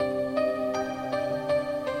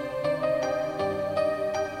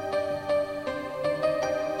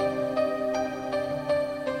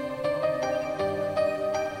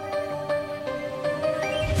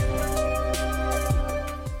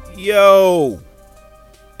Yo,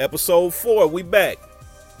 episode 4, we back.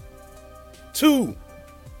 2,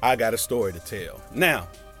 I got a story to tell. Now,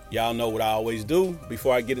 y'all know what I always do.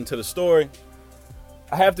 Before I get into the story,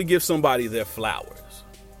 I have to give somebody their flowers.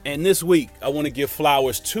 And this week, I want to give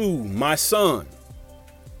flowers to my son,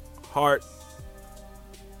 Hart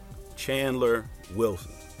Chandler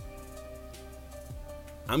Wilson.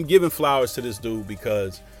 I'm giving flowers to this dude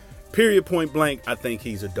because, period, point blank, I think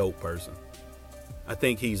he's a dope person. I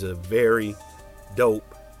think he's a very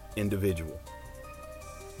dope individual.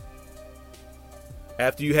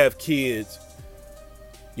 After you have kids,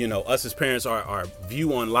 you know, us as parents, our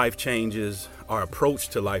view on life changes, our approach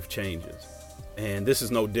to life changes. And this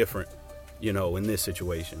is no different, you know, in this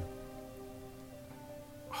situation.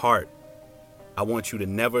 Hart, I want you to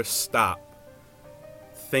never stop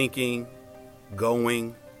thinking,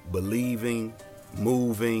 going, believing,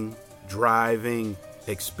 moving, driving,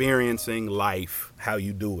 experiencing life, how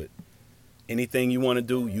you do it. Anything you want to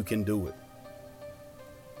do, you can do it.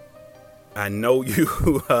 I know you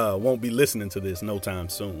won't be listening to this no time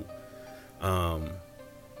soon.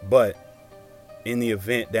 But in the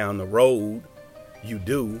event down the road you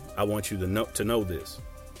do, I want you to know this.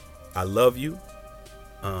 I love you.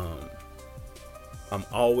 I'm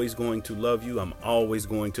always going to love you. I'm always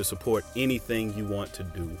going to support anything you want to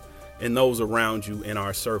do. And those around you in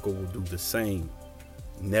our circle will do the same.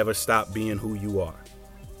 Never stop being who you are.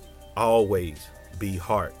 Always be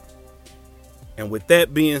Hart. And with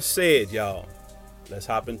that being said, y'all, let's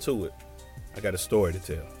hop into it. I got a story to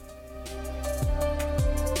tell.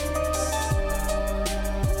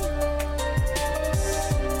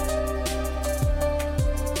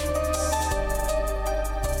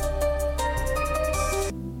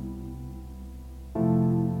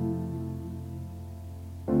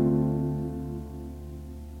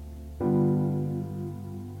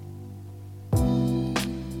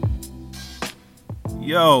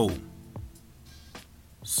 Yo,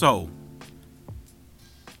 so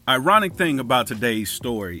ironic thing about today's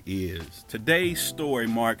story is today's story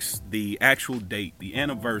marks the actual date, the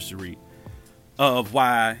anniversary of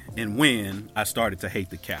why and when I started to hate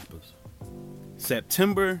the Kappas.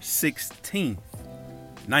 September 16th,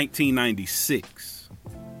 1996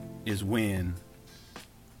 is when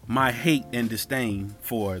my hate and disdain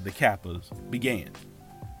for the Kappas began.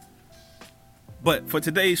 But for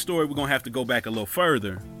today's story, we're going to have to go back a little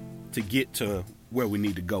further to get to where we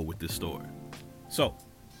need to go with this story. So,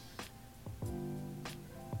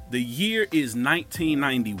 the year is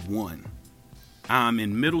 1991. I'm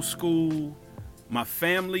in middle school. My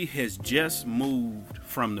family has just moved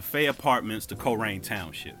from the Fay Apartments to Colerain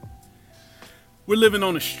Township. We're living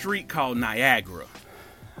on a street called Niagara.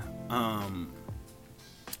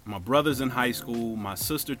 My brother's in high school. My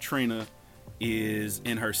sister Trina is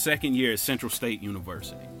in her second year at Central State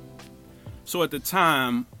University. So at the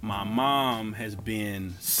time, my mom has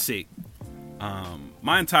been sick.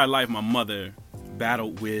 My entire life, my mother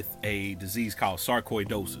battled with a disease called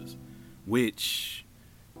sarcoidosis, which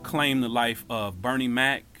claimed the life of Bernie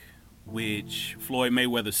Mac, which Floyd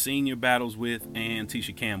Mayweather Sr. battles with, and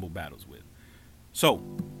Tisha Campbell battles with. So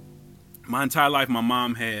my entire life, my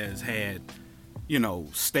mom has had, you know,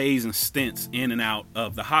 stays and stints in and out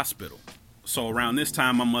of the hospital. So around this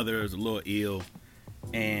time, my mother is a little ill.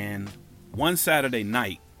 And one Saturday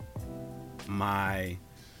night, my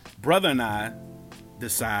brother and I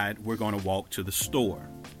decide we're going to walk to the store.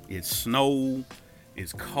 It's snow,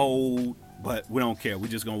 it's cold, but we don't care. We're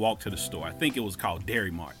just going to walk to the store. I think it was called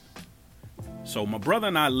Dairy Mart. So my brother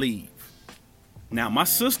and I leave. Now, my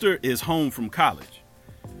sister is home from college.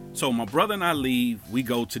 So my brother and I leave. We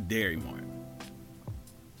go to Dairy Mart.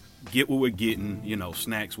 Get what we're getting, you know,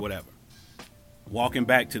 snacks, whatever. Walking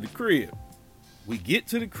back to the crib. We get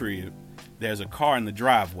to the crib. There's a car in the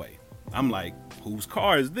driveway. I'm like, whose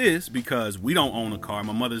car is this? Because we don't own a car.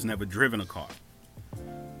 My mother's never driven a car.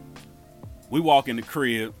 We walk in the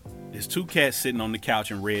crib. There's 2 cats sitting on the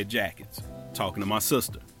couch in red jackets talking to my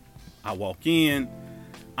sister. I walk in.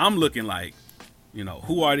 I'm looking like, you know,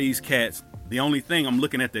 who are these cats? The only thing, I'm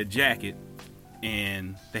looking at their jacket,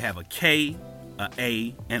 and they have a K, a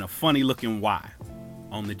A, and a funny looking Y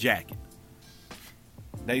on the jacket.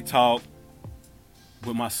 They talk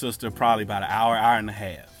with my sister probably about an hour and a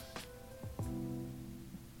half.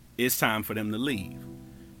 It's time for them to leave.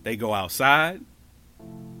 They go outside.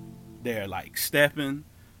 They're like stepping,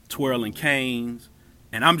 twirling canes.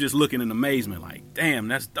 And I'm just looking in amazement like, damn,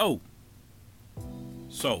 that's dope.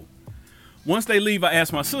 So once they leave, I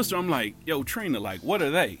ask my sister, I'm like, yo, Trina, like, what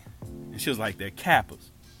are they? And she was like, they're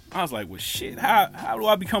Kappas. I was like, well, shit, how do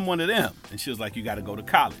I become one of them? And she was like, you got to go to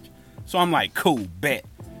college. So I'm like, cool, bet.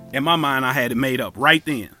 In my mind, I had it made up right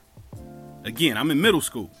then. Again, I'm in middle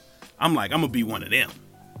school. I'm like, I'm going to be one of them.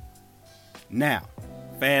 Now,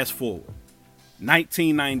 fast forward.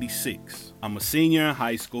 1996. I'm a senior in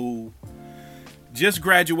high school. Just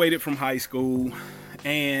graduated from high school.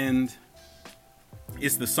 And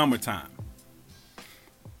it's the summertime.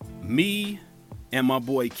 Me and my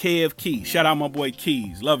boy Kev Keys. Shout out my boy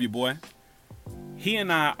Keys. Love you, boy. He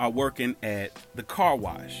and I are working at the car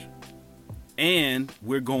wash. And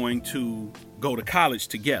we're going to go to college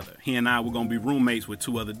together. He and I were going to be roommates with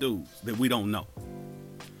two other dudes that we don't know.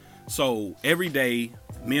 So every day,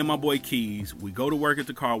 me and my boy Keys, we go to work at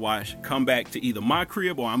the car wash, come back to either my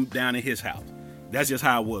crib or I'm down at his house. That's just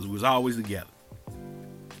how it was. We was always together.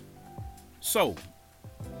 So,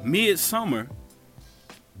 midsummer,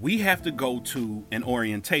 we have to go to an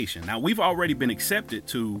orientation. Now, we've already been accepted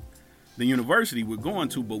to the university we're going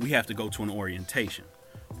to, but we have to go to an orientation.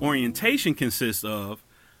 Orientation consists of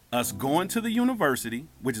us going to the university,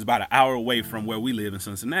 which is about an hour away from where we live in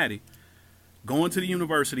Cincinnati, going to the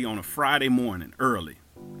university on a Friday morning early,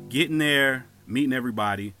 getting there, meeting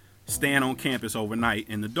everybody, staying on campus overnight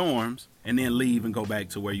in the dorms, and then leave and go back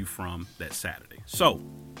to where you're from that Saturday. So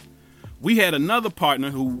we had another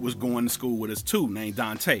partner who was going to school with us too, named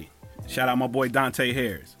Dante. Shout out my boy Dante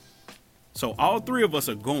Harris. So all three of us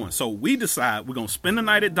are going. So we decide we're going to spend the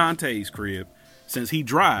night at Dante's crib. Since he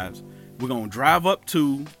drives, we're going to drive up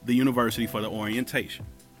to the university for the orientation.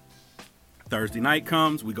 Thursday night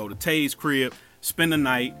comes, we go to Tay's crib, spend the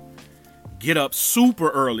night, get up super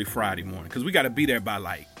early Friday morning, because we got to be there by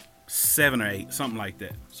like 7 or 8, something like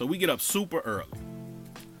that. So we get up super early,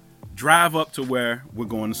 drive up to where we're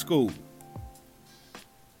going to school,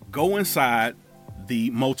 go inside the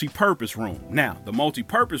multi-purpose room. Now, the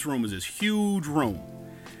multi-purpose room is this huge room.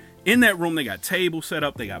 In that room, they got tables set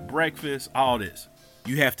up, they got breakfast, all this.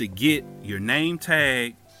 You have to get your name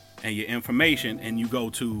tag and your information, and you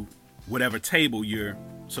go to whatever table you're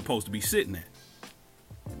supposed to be sitting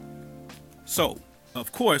at. So,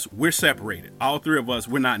 of course, we're separated. All three of us,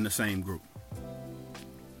 we're not in the same group.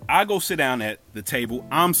 I go sit down at the table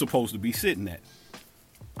I'm supposed to be sitting at.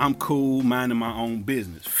 I'm cool, minding my own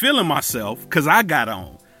business, feeling myself, because I got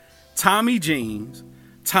on Tommy jeans,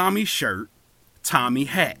 Tommy shirt, Tommy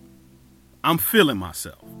hat. I'm feeling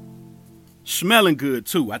myself. Smelling good,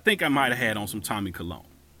 too. I think I might have had on some Tommy cologne.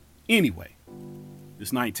 Anyway,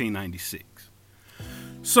 it's 1996.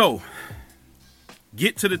 So,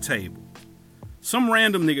 get to the table. Some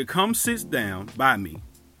random nigga comes, sits down by me.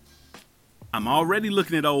 I'm already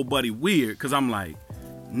looking at old buddy weird, because I'm like,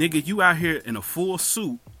 nigga, you out here in a full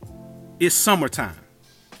suit. It's summertime.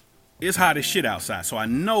 It's hot as shit outside. So I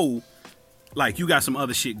know, like, you got some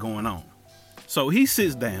other shit going on. So he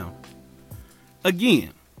sits down. Again,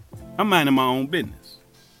 I'm minding my own business.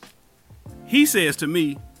 He says to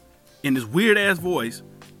me in this weird ass voice,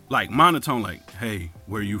 like monotone, like, hey,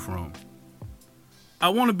 where you from? I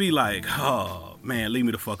want to be like, oh, man, leave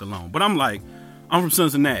me the fuck alone. But I'm like, I'm from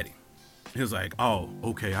Cincinnati. He was like, oh,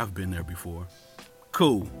 okay, I've been there before.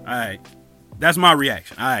 Cool, all right. That's my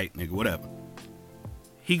reaction. All right, nigga, whatever.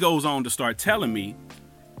 He goes on to start telling me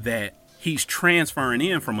that he's transferring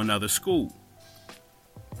in from another school.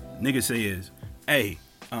 Nigga says, hey,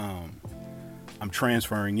 I'm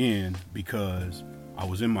transferring in because I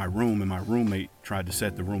was in my room and my roommate tried to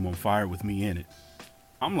set the room on fire with me in it.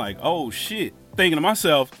 I'm like, oh shit. Thinking to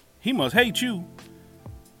myself, he must hate you.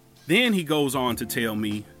 Then he goes on to tell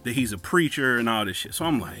me that he's a preacher and all this shit. So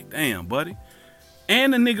I'm like, damn, buddy.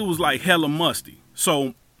 And the nigga was like hella musty.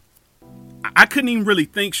 So I couldn't even really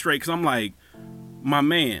think straight, because I'm like, my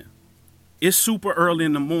man, it's super early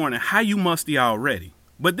in the morning. How you musty already?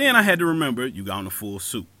 But then I had to remember, you got on a full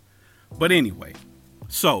suit. But anyway,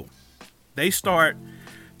 so they start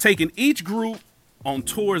taking each group on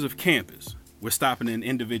tours of campus. We're stopping in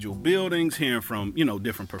individual buildings, hearing from,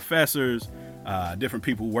 different professors, different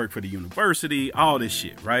people who work for the university, all this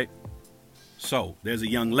shit, right? So there's a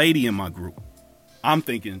young lady in my group. I'm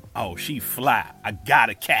thinking, oh, she fly. I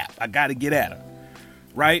got a cap. I got to get at her,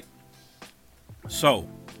 right? So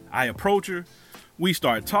I approach her. We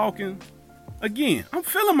start talking. Again, I'm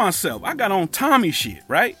feeling myself. I got on Tommy shit,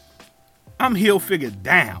 right? I'm heel figure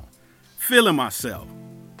down, feeling myself.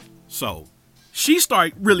 So she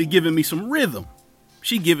started really giving me some rhythm.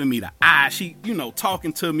 She giving me the eye. She,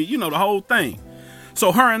 talking to me, the whole thing.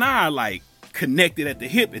 So her and I are like connected at the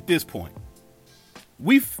hip at this point.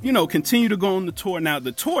 We, continue to go on the tour. Now,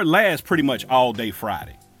 the tour lasts pretty much all day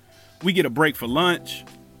Friday. We get a break for lunch,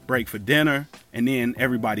 break for dinner, and then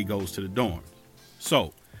everybody goes to the dorms.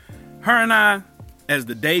 So her and I, as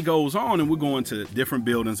the day goes on and we're going to different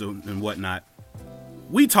buildings and whatnot,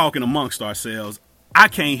 we talking amongst ourselves. I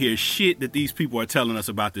can't hear shit that these people are telling us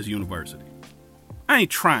about this university. I ain't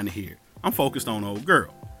trying to hear. I'm focused on old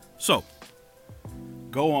girl. So,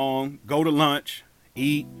 go to lunch,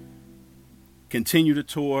 eat, continue the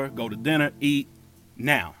tour, go to dinner, eat.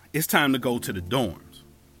 Now, it's time to go to the dorms.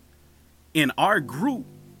 In our group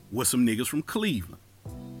was some niggas from Cleveland.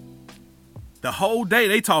 The whole day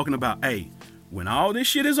they talking about, hey, when all this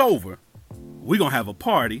shit is over, we gonna have a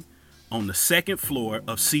party on the second floor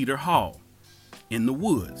of Cedar Hall in the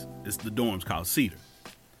woods. It's the dorms called Cedar.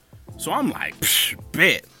 So I'm like,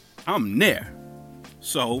 bet, I'm there.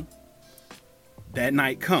 So that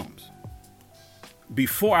night comes.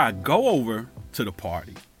 Before I go over to the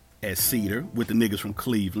party at Cedar with the niggas from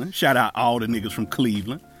Cleveland, shout out all the niggas from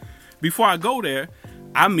Cleveland. Before I go there,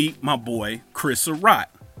 I meet my boy, Chris Surratt.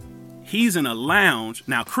 He's in a lounge.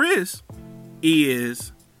 Now, Chris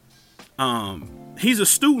is, he's a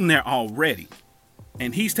student there already.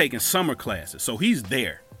 And he's taking summer classes. So he's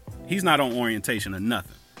there. He's not on orientation or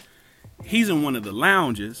nothing. He's in one of the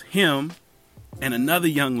lounges, him and another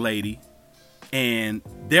young lady, and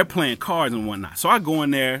they're playing cards and whatnot. So I go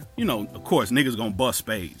in there, you know, of course, niggas gonna bust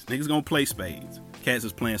spades. Niggas gonna play spades. Cats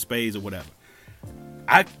is playing spades or whatever.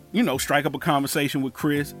 I, strike up a conversation with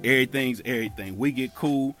Chris. Everything's everything. We get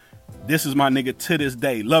cool. This is my nigga to this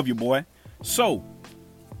day. Love you, boy. So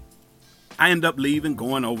I end up leaving,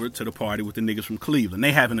 going over to the party with the niggas from Cleveland.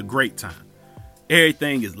 They having a great time.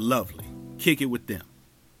 Everything is lovely. Kick it with them.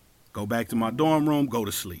 Go back to my dorm room, go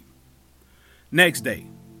to sleep. Next day,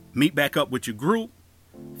 meet back up with your group,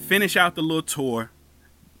 finish out the little tour,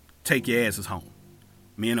 take your asses home.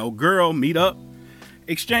 Me and old girl meet up,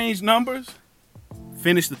 exchange numbers,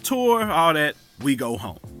 finish the tour, all that, we go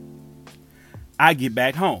home. I get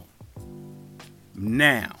back home.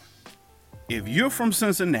 Now, if you're from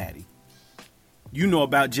Cincinnati, you know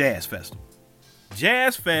about Jazz Festival.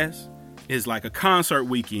 Jazz Fest is like a concert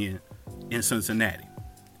weekend in Cincinnati.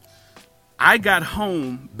 I got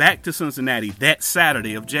home back to Cincinnati that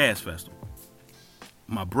Saturday of Jazz Festival.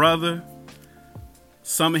 My brother,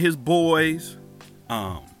 some of his boys,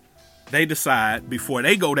 they decide before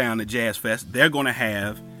they go down to Jazz Fest, they're going to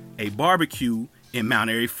have a barbecue in Mount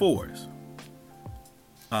Airy Forest.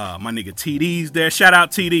 My nigga TD's there. Shout out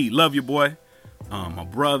TD. Love you, boy. My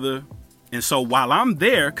brother. And so while I'm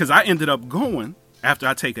there, because I ended up going, after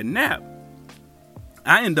I take a nap,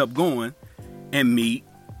 I end up going and meet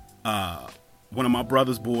one of my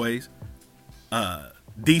brother's boys,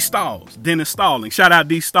 D. Stalls, Dennis Stalling. Shout out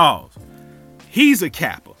D. Stalls. He's a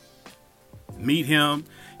Kappa. Meet him.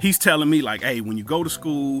 He's telling me like, hey, when you go to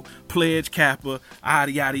school, pledge Kappa,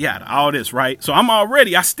 yada, yada, yada, all this, right? So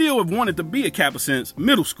I still have wanted to be a Kappa since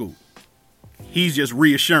middle school. He's just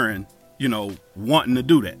reassuring, wanting to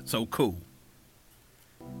do that. So cool.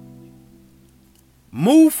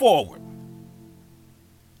 Move forward.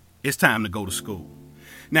 It's time to go to school.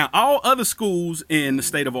 Now, all other schools in the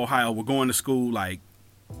state of Ohio were going to school like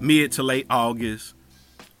mid to late August.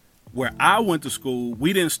 Where I went to school,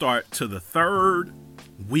 we didn't start till the third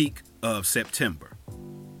week of September.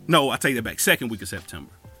 No, I take that back. Second week of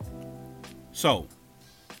September. So,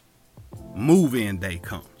 move-in day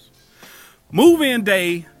comes. Move-in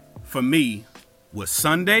day for me was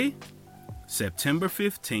Sunday, September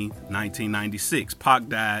 15th, 1996. Pac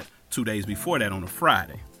died 2 days before that on a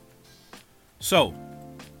Friday. So,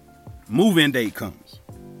 move-in day comes.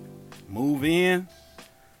 Move in.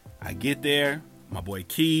 I get there. My boy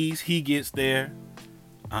Keys, he gets there.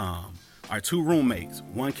 Our two roommates,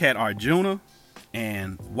 one cat Arjuna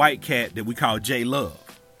and white cat that we call J Love.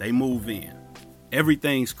 They move in.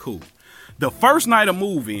 Everything's cool. The first night of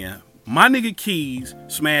move in, my nigga Keys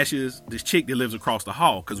smashes this chick that lives across the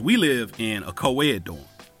hall because we live in a co-ed dorm.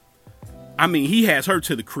 I mean, he has her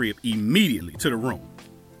to the crib immediately, to the room.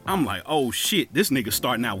 I'm like, oh shit, this nigga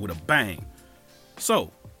starting out with a bang.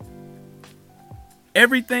 So,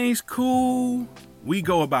 everything's cool. We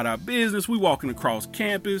go about our business. We walking across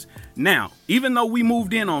campus. Now, even though we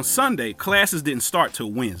moved in on Sunday, classes didn't start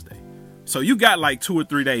till Wednesday. So you got like 2 or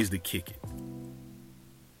 3 days to kick it.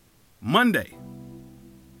 Monday,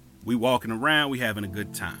 we walking around. We having a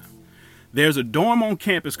good time. There's a dorm on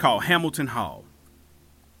campus called Hamilton Hall.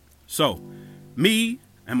 So, me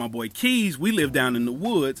and my boy Keys, we live down in the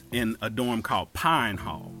woods in a dorm called Pine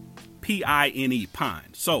Hall. P-I-N-E,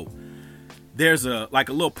 Pine. So, there's a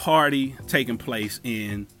little party taking place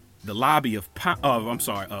in the lobby of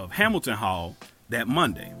Hamilton Hall that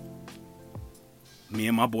Monday. Me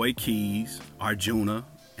and my boy Keys, Arjuna,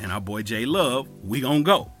 and our boy J Love, we gonna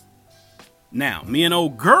go. Now, me and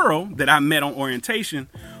old girl that I met on orientation,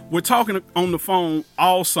 we're talking on the phone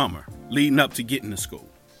all summer leading up to getting to school.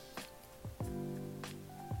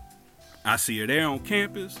 I see her there on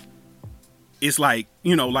campus. It's like,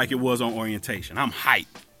 you know, like it was on orientation. I'm hyped.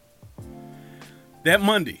 That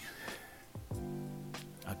Monday,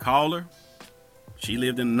 I call her. She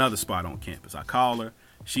lived in another spot on campus. I call her.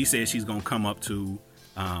 She said she's going to come up to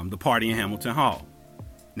the party in Hamilton Hall.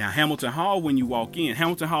 Now, Hamilton Hall, when you walk in,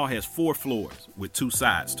 Hamilton Hall has 4 floors with 2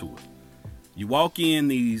 sides to it. You walk in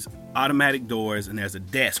these automatic doors, and there's a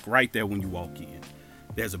desk right there when you walk in.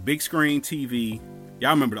 There's a big screen TV.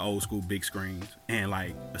 Y'all remember the old school big screens, and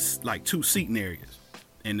like 2 seating areas,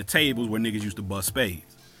 and the tables where niggas used to bust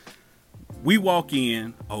spades. We walk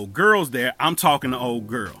in, old girl's there. I'm talking to old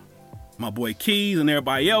girl. My boy Keys and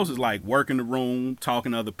everybody else is like working the room,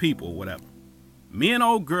 talking to other people or whatever. Me and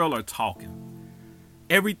old girl are talking.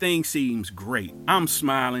 Everything seems great. I'm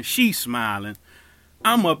smiling. She's smiling.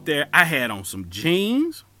 I'm up there. I had on some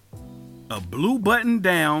jeans, a blue button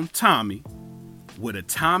down Tommy with a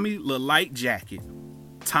Tommy light jacket,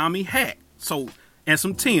 Tommy hat, and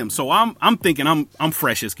some Tim's. So I'm thinking I'm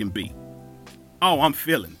fresh as can be. Oh, I'm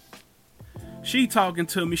feeling it. She talking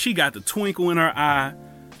to me. She got the twinkle in her eye.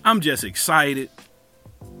 I'm just excited.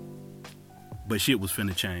 But shit was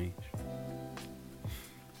finna change.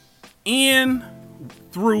 In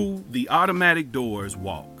through the automatic doors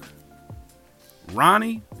walk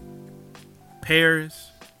Ronnie,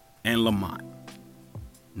 Paris, and Lamont.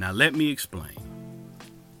 Now let me explain.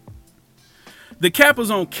 The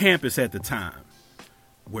Kappas on campus at the time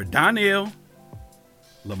were Donnell,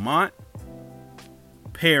 Lamont,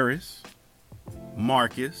 Paris,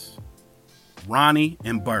 Marcus, Ronnie,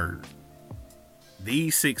 and Bird.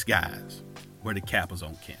 These 6 guys were the Kappas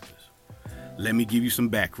on campus. Let me give you some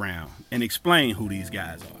background and explain who these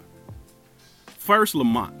guys are. First,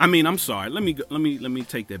 Lamont. Let me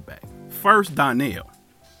take that back. First, Donnell.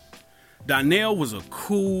 Donnell was a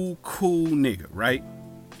cool nigga, right?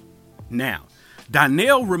 Now,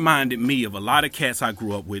 Donnell reminded me of a lot of cats I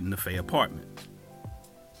grew up with in the Fay apartments.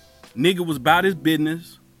 Nigga was about his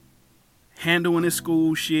business, handling his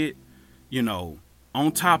school shit, you know,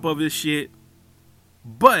 on top of his shit.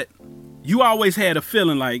 But you always had a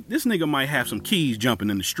feeling like this nigga might have some keys jumping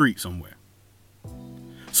in the street somewhere.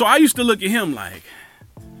 So I used to look at him like,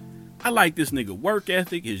 I like this nigga work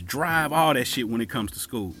ethic, his drive, all that shit when it comes to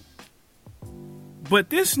school. But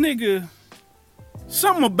this nigga,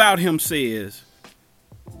 something about him says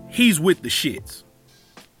he's with the shits.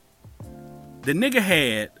 The nigga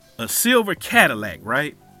had a silver Cadillac,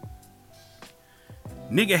 right?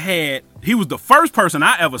 He was the first person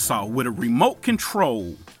I ever saw with a remote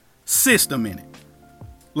control system in it.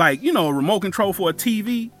 Like, you know, a remote control for a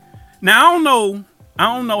TV. Now, I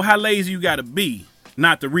don't know how lazy you gotta be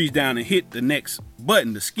not to reach down and hit the next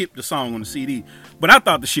button to skip the song on the CD. But I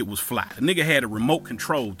thought the shit was fly. The nigga had a remote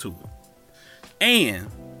control to it. And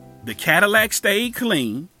the Cadillac stayed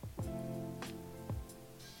clean.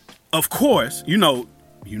 Of course, you know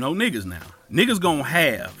niggas now. Niggas gonna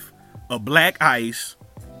have a black ice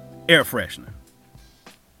air freshener.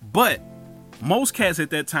 But most cats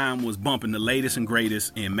at that time was bumping the latest and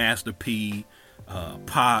greatest in Master P,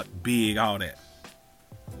 Pop, Big, all that.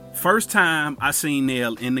 First time I seen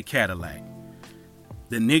Nell in the Cadillac,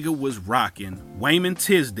 the nigga was rocking Wayman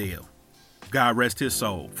Tisdale. God rest his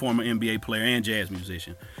soul, former NBA player and jazz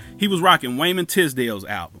musician. He was rocking Wayman Tisdale's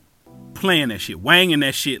album, playing that shit, wanging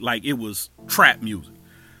that shit like it was trap music.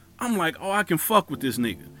 I'm like, oh, I can fuck with this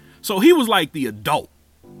nigga. So he was like the adult.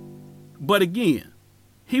 But again,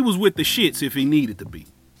 he was with the shits if he needed to be.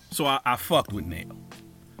 So I fucked with Nell.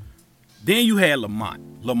 Then you had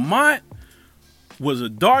Lamont. Lamont was a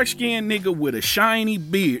dark-skinned nigga with a shiny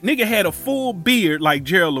beard. Nigga had a full beard like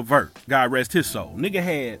Gerald Levert. God rest his soul. Nigga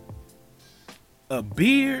had a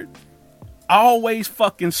beard, always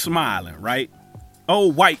fucking smiling, right?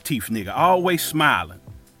 Old white teeth nigga, always smiling.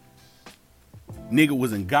 Nigga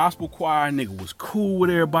was in gospel choir. Nigga was cool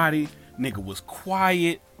with everybody. Nigga was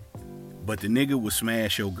quiet. But the nigga would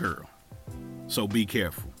smash your girl. So be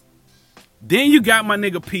careful. Then you got my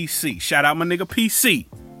nigga PC. Shout out my nigga PC.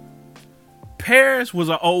 Paris was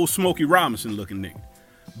an old Smokey Robinson looking nigga.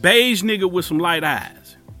 Beige nigga with some light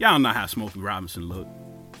eyes. Y'all know how Smokey Robinson look.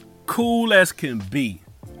 Cool as can be.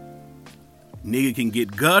 Nigga can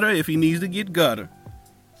get gutter if he needs to get gutter.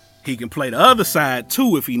 He can play the other side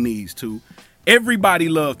too if he needs to. Everybody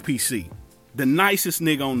loved PC. The nicest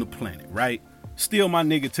nigga on the planet, right? Still my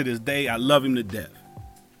nigga to this day. I love him to death.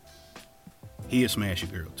 He'll smash a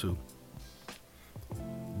girl too.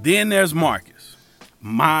 Then there's Marcus.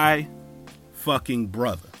 My fucking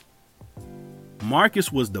brother.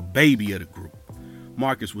 Marcus was the baby of the group.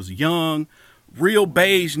 Marcus was young, real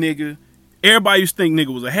beige nigga. Everybody used to think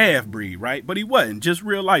nigga was a half breed, right? But he wasn't, just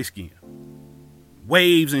real light skin.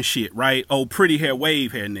 Waves and shit, right? Oh, pretty hair,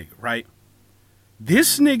 wave hair nigga, right?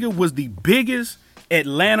 This nigga was the biggest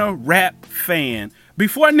Atlanta rap fan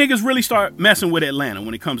before niggas really start messing with Atlanta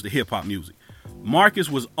when it comes to hip hop music. Marcus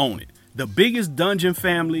was on it. The biggest Dungeon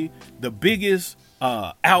Family, the biggest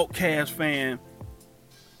Outkast fan,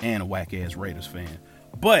 and a whack ass Raiders fan.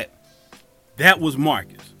 But that was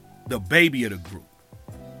Marcus, the baby of the group.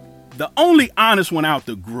 The only honest one out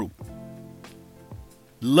the group.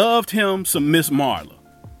 Loved him some Miss Marla.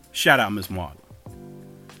 Shout out Miss Marla.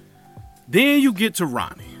 Then you get to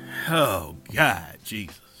Ronnie. Oh, God,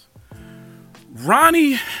 Jesus.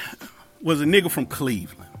 Ronnie was a nigga from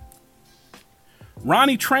Cleveland.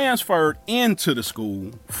 Ronnie transferred into the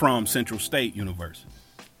school from Central State University.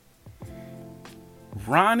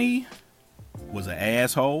 Ronnie was an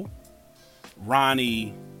asshole.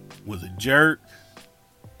 Ronnie was a jerk.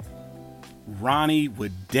 Ronnie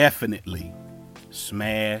would definitely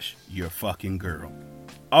smash your fucking girl.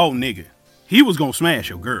 Oh, nigga. He was gonna smash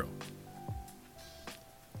your girl.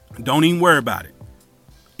 Don't even worry about it.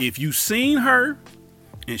 If you seen her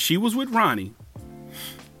and she was with Ronnie,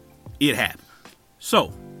 it happened.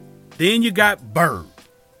 So, then you got Bird.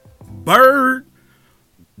 Bird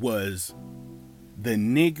was the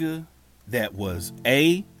nigga that was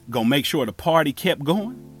gonna make sure the party kept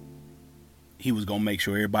going. He was gonna make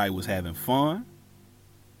sure everybody was having fun.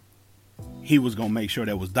 He was gonna make sure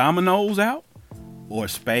there was dominoes out or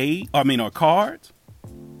cards.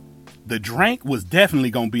 The drink was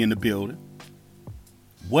definitely gonna be in the building.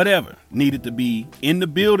 Whatever needed to be in the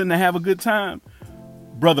building to have a good time,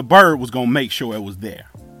 Brother Bird was gonna make sure it was there.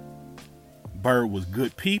 Bird was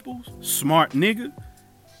good people, smart nigga.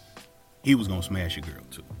 He was gonna smash your girl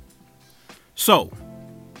too. So,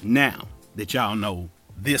 now that y'all know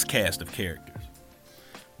this cast of characters,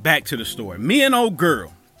 back to the story. Me and old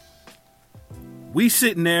girl, we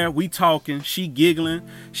sitting there, we talking, she giggling,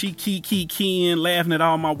 she keying, laughing at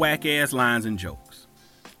all my whack ass lines and jokes.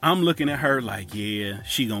 I'm looking at her like, yeah,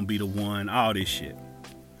 she gonna be the one, all this shit.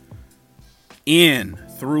 In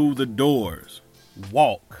through the doors,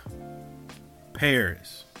 walk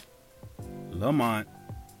Paris, Lamont,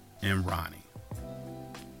 and Ronnie.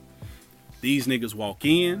 These niggas walk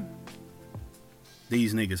in.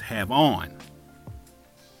 These niggas have on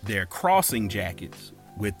their crossing jackets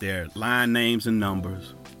with their line names and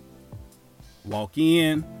numbers. Walk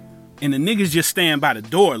in, and the niggas just stand by the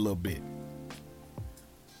door a little bit.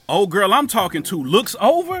 Old girl I'm talking to looks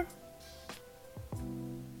over,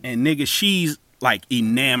 and nigga, she's like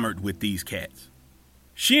enamored with these cats.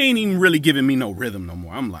 She ain't even really giving me no rhythm no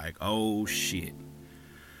more. I'm like, oh shit.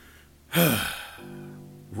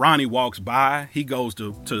 Ronnie walks by. He goes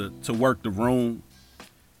to work the room.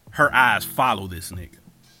 Her eyes follow this nigga.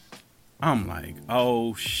 I'm like,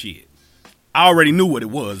 oh shit. I already knew what it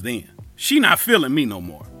was then. She not feeling me no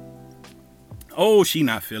more. Oh, she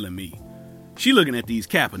not feeling me. She looking at these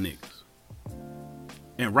Kappa niggas.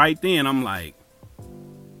 And right then, I'm like,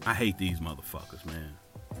 I hate these motherfuckers, man.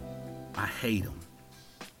 I hate them.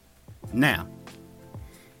 Now,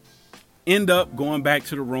 end up going back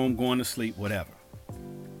to the room, going to sleep, whatever.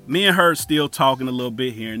 Me and her still talking a little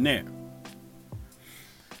bit here and there.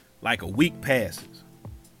 Like a week passes.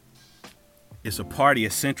 It's a party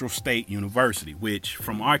at Central State University, which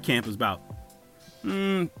from our campus about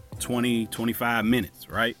 20, 25 minutes,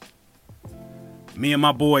 right? Me and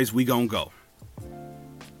my boys, we gonna go.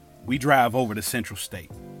 We drive over to Central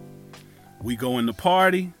State. We go in the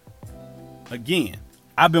party. Again,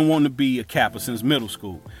 I've been wanting to be a Kappa since middle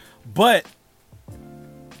school. But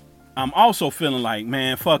I'm also feeling like,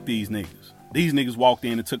 man, fuck these niggas. These niggas walked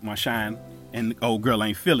in and took my shine, and the old girl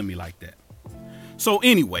ain't feeling me like that. So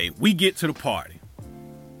anyway, we get to the party.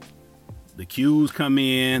 The Qs come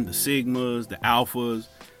in, the Sigmas, the Alphas,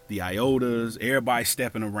 the Iotas, everybody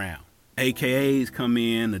stepping around. AKAs come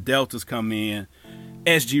in, the Deltas come in,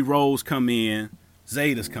 SG Rolls come in,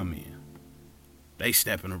 Zetas come in. They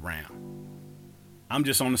stepping around. I'm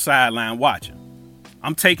just on the sideline watching.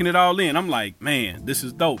 I'm taking it all in. I'm like, man, this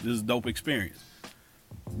is dope. This is a dope experience.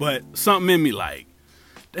 But something in me like,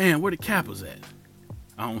 damn, where the Kappas at?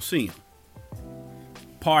 I don't see them.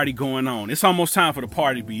 Party going on. It's almost time for the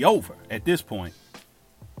party to be over at this point.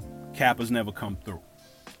 Kappas never come through.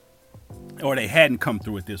 Or they hadn't come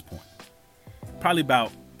through at this point. Probably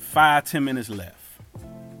about 5-10 minutes left.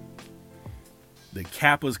 The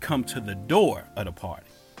Kappas come to the door of the party.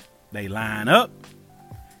 They line up.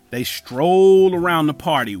 They stroll around the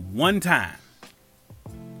party one time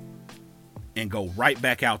and go right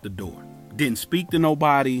back out the door. Didn't speak to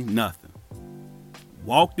nobody, nothing.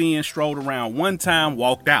 Walked in, strolled around one time,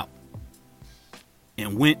 walked out.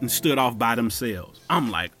 And went and stood off by themselves.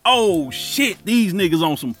 I'm like, oh shit, these niggas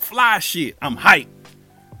on some fly shit. I'm hyped.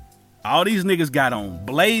 All these niggas got on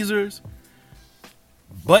blazers,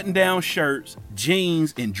 button-down shirts,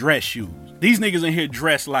 jeans, and dress shoes. These niggas in here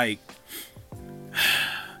dressed like...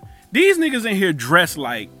 These niggas in here dressed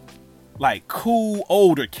like cool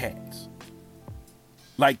older cats.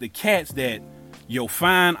 Like the cats that your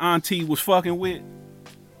fine auntie was fucking with.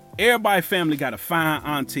 Everybody family got a fine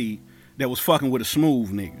auntie that was fucking with a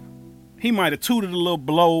smooth nigga. He might have tooted a little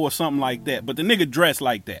blow or something like that, but the nigga dressed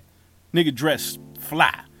like that. Nigga dressed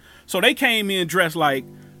fly. So they came in dressed like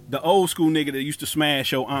the old school nigga that used to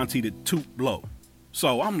smash your auntie to toot blow.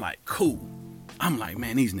 So I'm like, cool. I'm like,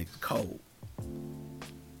 man, these niggas cold.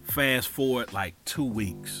 Fast forward like 2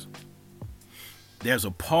 weeks. There's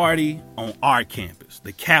a party on our campus.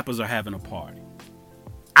 The Kappas are having a party.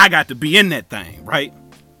 I got to be in that thing, right?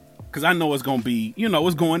 Because I know it's going to be,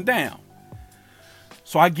 it's going down.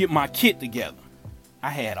 So I get my kit together. I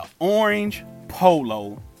had an orange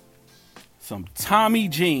polo, some Tommy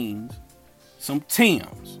jeans, some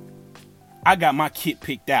Timbs. I got my kit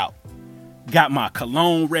picked out. Got my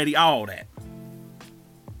cologne ready, all that.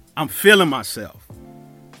 I'm feeling myself.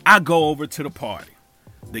 I go over to the party.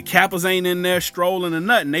 The Kappas ain't in there strolling or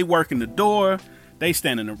nothing. They working the door. They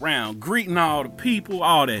standing around greeting all the people,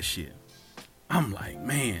 all that shit. I'm like,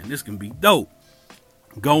 man, this can be dope.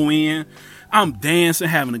 Go in. I'm dancing,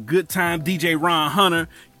 having a good time. DJ Ron Hunter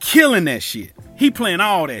killing that shit. He playing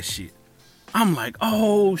all that shit. I'm like,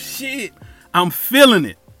 oh shit. I'm feeling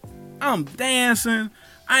it. I'm dancing.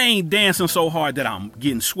 I ain't dancing so hard that I'm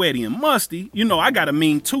getting sweaty and musty. I got a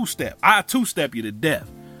mean two-step. I two-step you to death.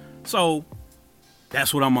 So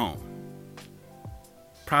that's what I'm on.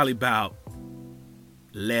 Probably about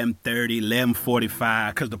 11:30, 11:45,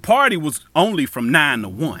 because the party was only from 9 to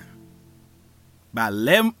 1. By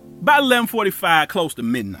 11:45, close to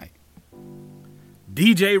midnight,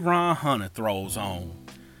 DJ Ron Hunter throws on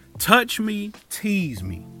Touch Me, Tease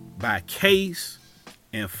Me by Case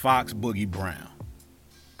and Fox Boogie Brown.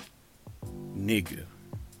 Nigga,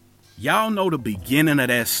 y'all know the beginning of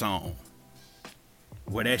that song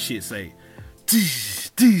where that shit say, dish,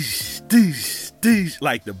 dish, dish, dish,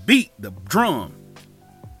 like the beat, the drum.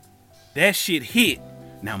 That shit hit.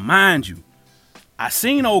 Now, mind you, I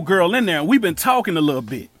seen old girl in there and we've been talking a little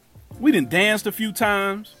bit. We done danced a few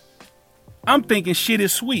times. I'm thinking shit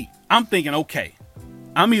is sweet. I'm thinking, okay,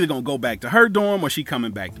 I'm either going to go back to her dorm or she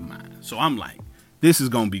coming back to mine. So I'm like, this is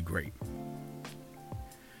going to be great.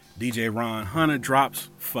 DJ Ron Hunter drops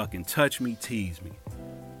fucking Touch Me, Tease Me.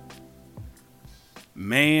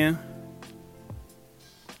 Man,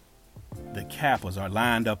 the Kappas are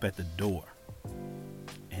lined up at the door.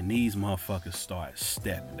 And these motherfuckers start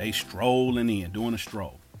stepping. They strolling in, doing a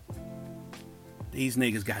stroll. These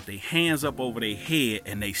niggas got their hands up over their head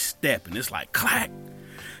and they stepping. It's like clack,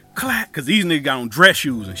 clack. Because these niggas got on dress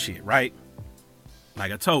shoes and shit, right?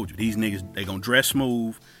 Like I told you, these niggas, they gonna dress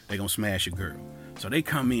smooth. They gonna smash a girl. So they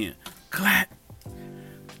come in, clack,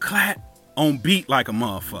 clack, on beat like a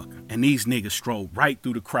motherfucker. And these niggas stroll right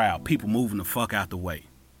through the crowd. People moving the fuck out the way.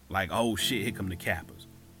 Like, oh shit, here come the Kappas.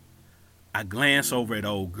 I glance over at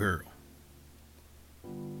old girl.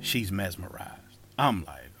 She's mesmerized. I'm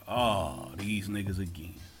like, oh, these niggas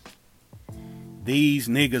again. These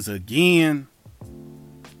niggas again.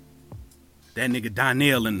 That nigga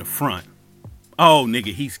Donnell in the front. Oh,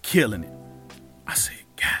 nigga, he's killing it. I said,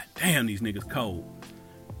 God damn, these niggas cold.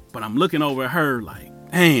 But I'm looking over at her like,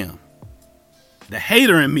 damn. The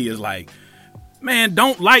hater in me is like, man,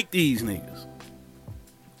 don't like these niggas.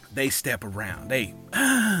 They step around. They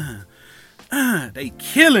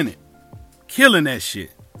killing it. Killing that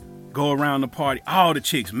shit. Go around the party. All the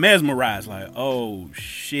chicks mesmerized like, oh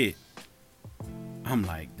shit. I'm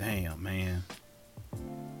like, damn, man.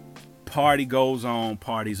 Party goes on.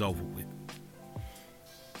 Party's over with.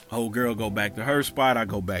 Old girl go back to her spot. I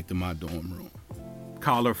go back to my dorm room.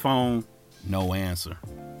 Call her phone. No answer.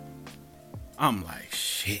 I'm like,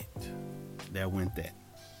 shit. There went that.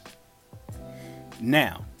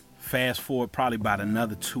 Now, fast forward probably about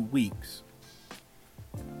another 2 weeks.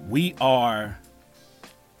 We are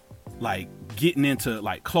like getting into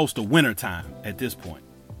like close to winter time at this point.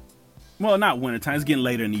 Well, not winter time. It's getting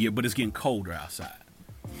later in the year, but it's getting colder outside.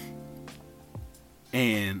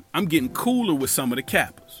 And I'm getting cooler with some of the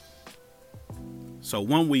Kappas. So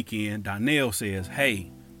one weekend, Donnell says,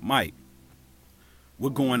 hey, Mike, we're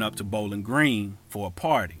going up to Bowling Green for a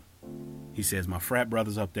party. He says, my frat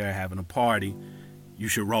brother's up there having a party. You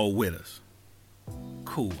should roll with us.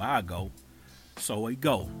 Cool, I'll go. So we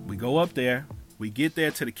go. We go up there. We get there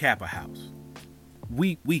to the Kappa house.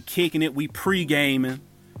 We kicking it. We pre-gaming.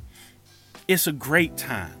 It's a great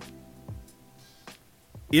time.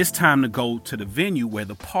 It's time to go to the venue where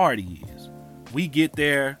the party is. We get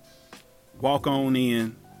there. Walk on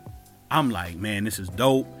in. I'm like, man, this is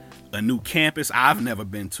dope. A new campus I've never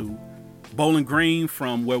been to. Bowling Green,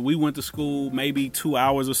 from where we went to school, maybe 2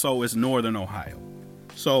 hours or so, is northern Ohio.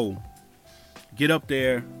 So get up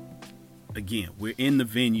there. Again, we're in the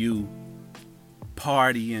venue,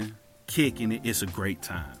 partying, kicking it. It's a great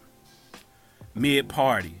time.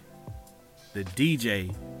 Mid-party, the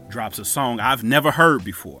DJ drops a song I've never heard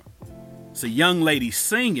before. It's a young lady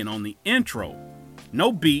singing on the intro.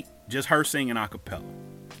 No beat, just her singing a cappella.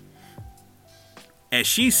 As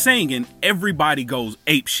she's singing, everybody goes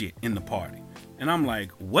apeshit in the party. And I'm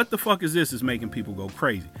like, what the fuck is this? Is making people go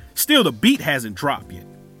crazy. Still, the beat hasn't dropped yet.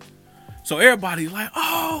 So everybody's like,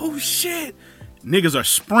 oh shit. Niggas are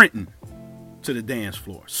sprinting to the dance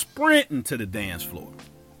floor. Sprinting to the dance floor.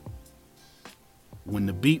 When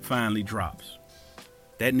the beat finally drops,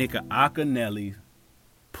 that nigga Akinelli,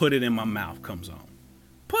 Put It In My Mouth comes on.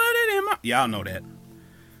 Put it in my... Y'all know that.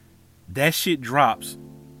 That shit drops.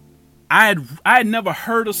 I had never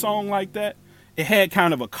heard a song like that. It had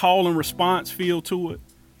kind of a call and response feel to it.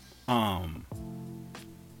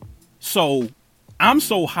 So I'm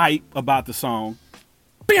so hyped about the song.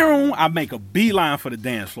 I make a beeline for the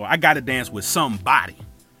dance floor. I got to dance with somebody.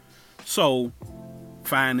 So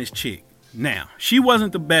find this chick. Now, she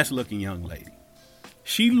wasn't the best looking young lady.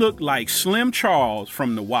 She looked like Slim Charles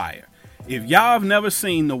from The Wire. If y'all have never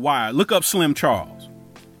seen The Wire, look up Slim Charles.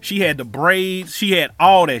 She had the braids. She had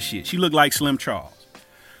all that shit. She looked like Slim Charles.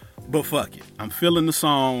 But fuck it. I'm feeling the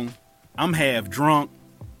song. I'm half drunk.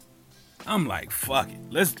 I'm like, fuck it.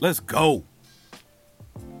 Let's go.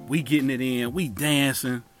 We getting it in. We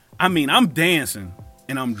dancing. I mean, I'm dancing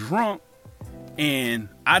and I'm drunk and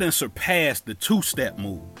I done surpassed the two-step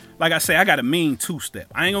move. Like I say, I got a mean two-step.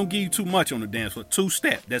 I ain't gonna give you too much on the dance floor.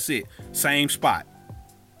 Two-step. That's it. Same spot.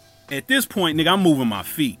 At this point, nigga, I'm moving my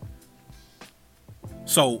feet.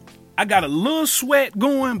 So I got a little sweat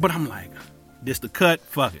going, but I'm like, this the cut,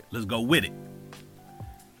 fuck it, let's go with it.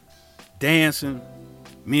 Dancing,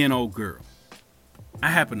 me and old girl. I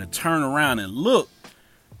happen to turn around and look.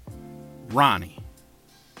 Ronnie,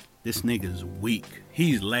 this nigga's weak.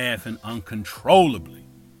 He's laughing uncontrollably.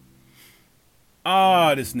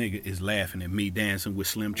 This nigga is laughing at me dancing with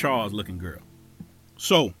Slim Charles looking girl.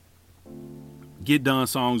 So, get done,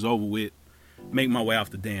 songs over with. Make my way off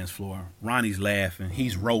the dance floor. Ronnie's laughing.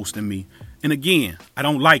 He's roasting me. And again, I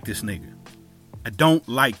don't like this nigga. I don't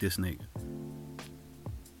like this nigga.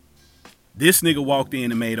 This nigga walked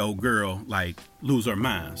in and made old girl, like, lose her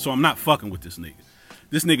mind. So I'm not fucking with this nigga.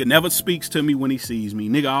 This nigga never speaks to me when he sees me.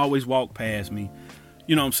 Nigga always walk past me.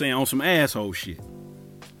 You know what I'm saying? On some asshole shit.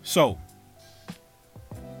 So,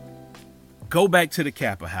 go back to the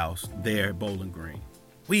Kappa house there at Bowling Green.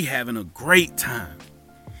 We having a great time.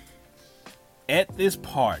 At this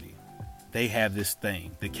party, they have this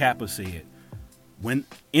thing. The Kappa said, when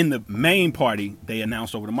in the main party, they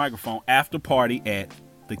announced over the microphone, after party at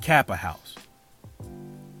the Kappa house.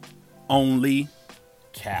 Only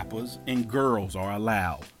Kappas and girls are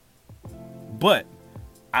allowed. But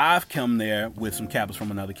I've come there with some Kappas from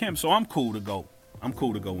another campus, so I'm cool to go. I'm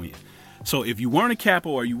cool to go in. So if you weren't a Kappa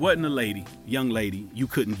or you wasn't a young lady, you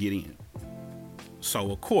couldn't get in. So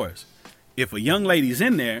of course, if a young lady's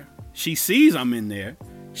in there, she sees I'm in there,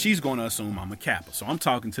 she's going to assume I'm a Kappa. So I'm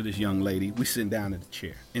talking to this young lady. We sitting down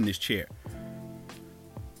in this chair.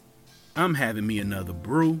 I'm having me another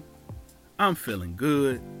brew. I'm feeling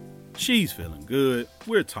good. She's feeling good.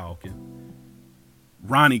 We're talking.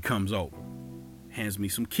 Ronnie comes over, hands me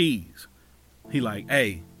some keys. He like,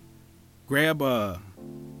 hey, grab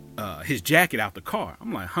his jacket out the car.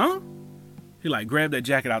 I'm like, huh? He like, grab that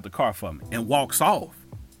jacket out the car for me, and walks off.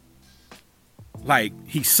 Like,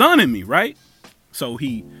 he's sunning me, right? So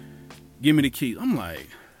he give me the keys. I'm like,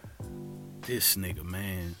 this nigga,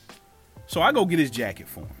 man. So I go get his jacket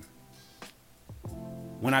for him.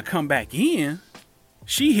 When I come back in,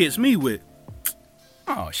 she hits me with,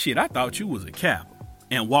 oh shit, I thought you was a Kappa,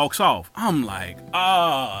 and walks off. I'm like,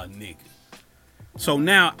 nigga. So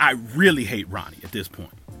now I really hate Ronnie at this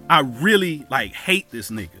point. I really hate this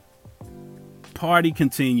nigga. Party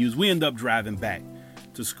continues. We end up driving back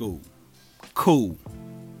to school. Cool.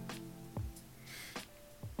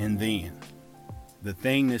 And then the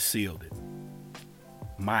thing that sealed it,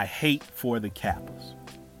 my hate for the Kappas.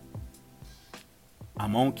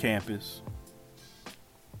 I'm on campus.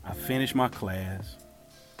 I finished my class.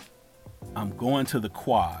 I'm going to the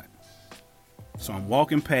quad. So I'm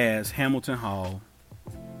walking past Hamilton Hall,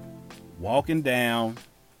 walking down.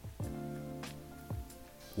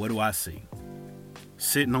 What do I see?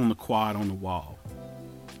 Sitting on the quad on the wall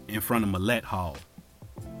in front of Millette Hall.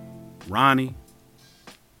 Ronnie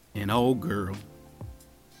and old girl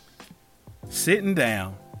sitting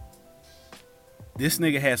down. This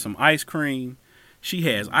nigga has some ice cream. She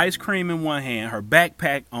has ice cream in one hand, her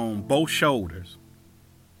backpack on both shoulders,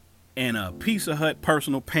 and a Pizza Hut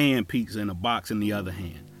personal pan pizza in a box in the other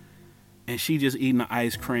hand. And she just eating the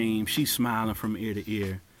ice cream. She's smiling from ear to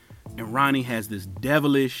ear. And Ronnie has this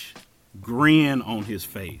devilish grin on his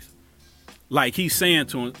face. Like he's saying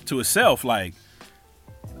to himself, like,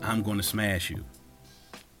 I'm going to smash you.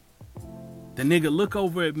 The nigga look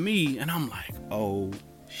over at me and I'm like, oh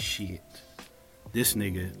shit. This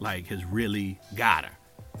nigga like has really got her.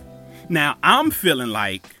 Now I'm feeling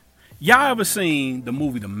like, y'all ever seen the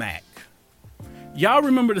movie The Mac? Y'all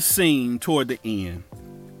remember the scene toward the end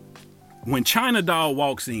when China Doll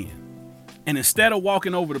walks in, and instead of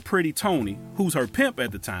walking over to Pretty Tony, who's her pimp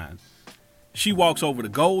at the time, she walks over to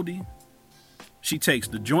Goldie. She takes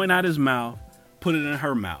the joint out of his mouth, put it in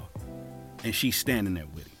her mouth, and she's standing there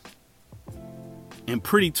with him. And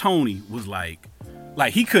Pretty Tony was like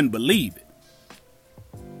he couldn't believe it.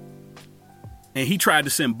 And he tried to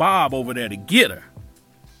send Bob over there to get her,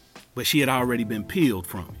 but she had already been peeled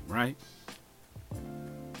from him, right?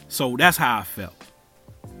 So that's how I felt.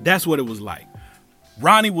 That's what it was like.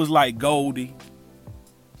 Ronnie was like Goldie.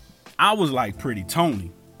 I was like Pretty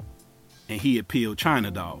Tony. And he had peeled China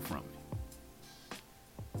Doll from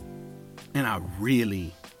me. And I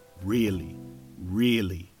really, really,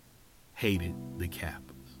 really hated the Kappas.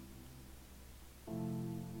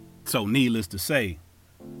 So needless to say,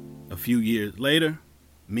 a few years later,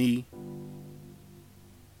 me,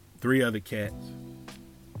 3 other cats,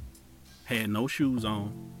 had no shoes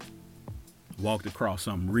on, walked across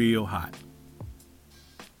something real hot.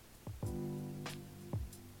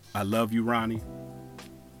 I love you, Ronnie.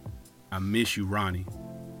 I miss you, Ronnie.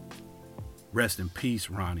 Rest in peace,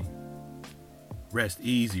 Ronnie. Rest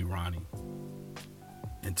easy, Ronnie.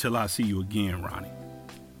 Until I see you again, Ronnie.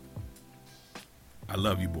 I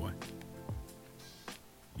love you, boy.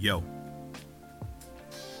 Yo.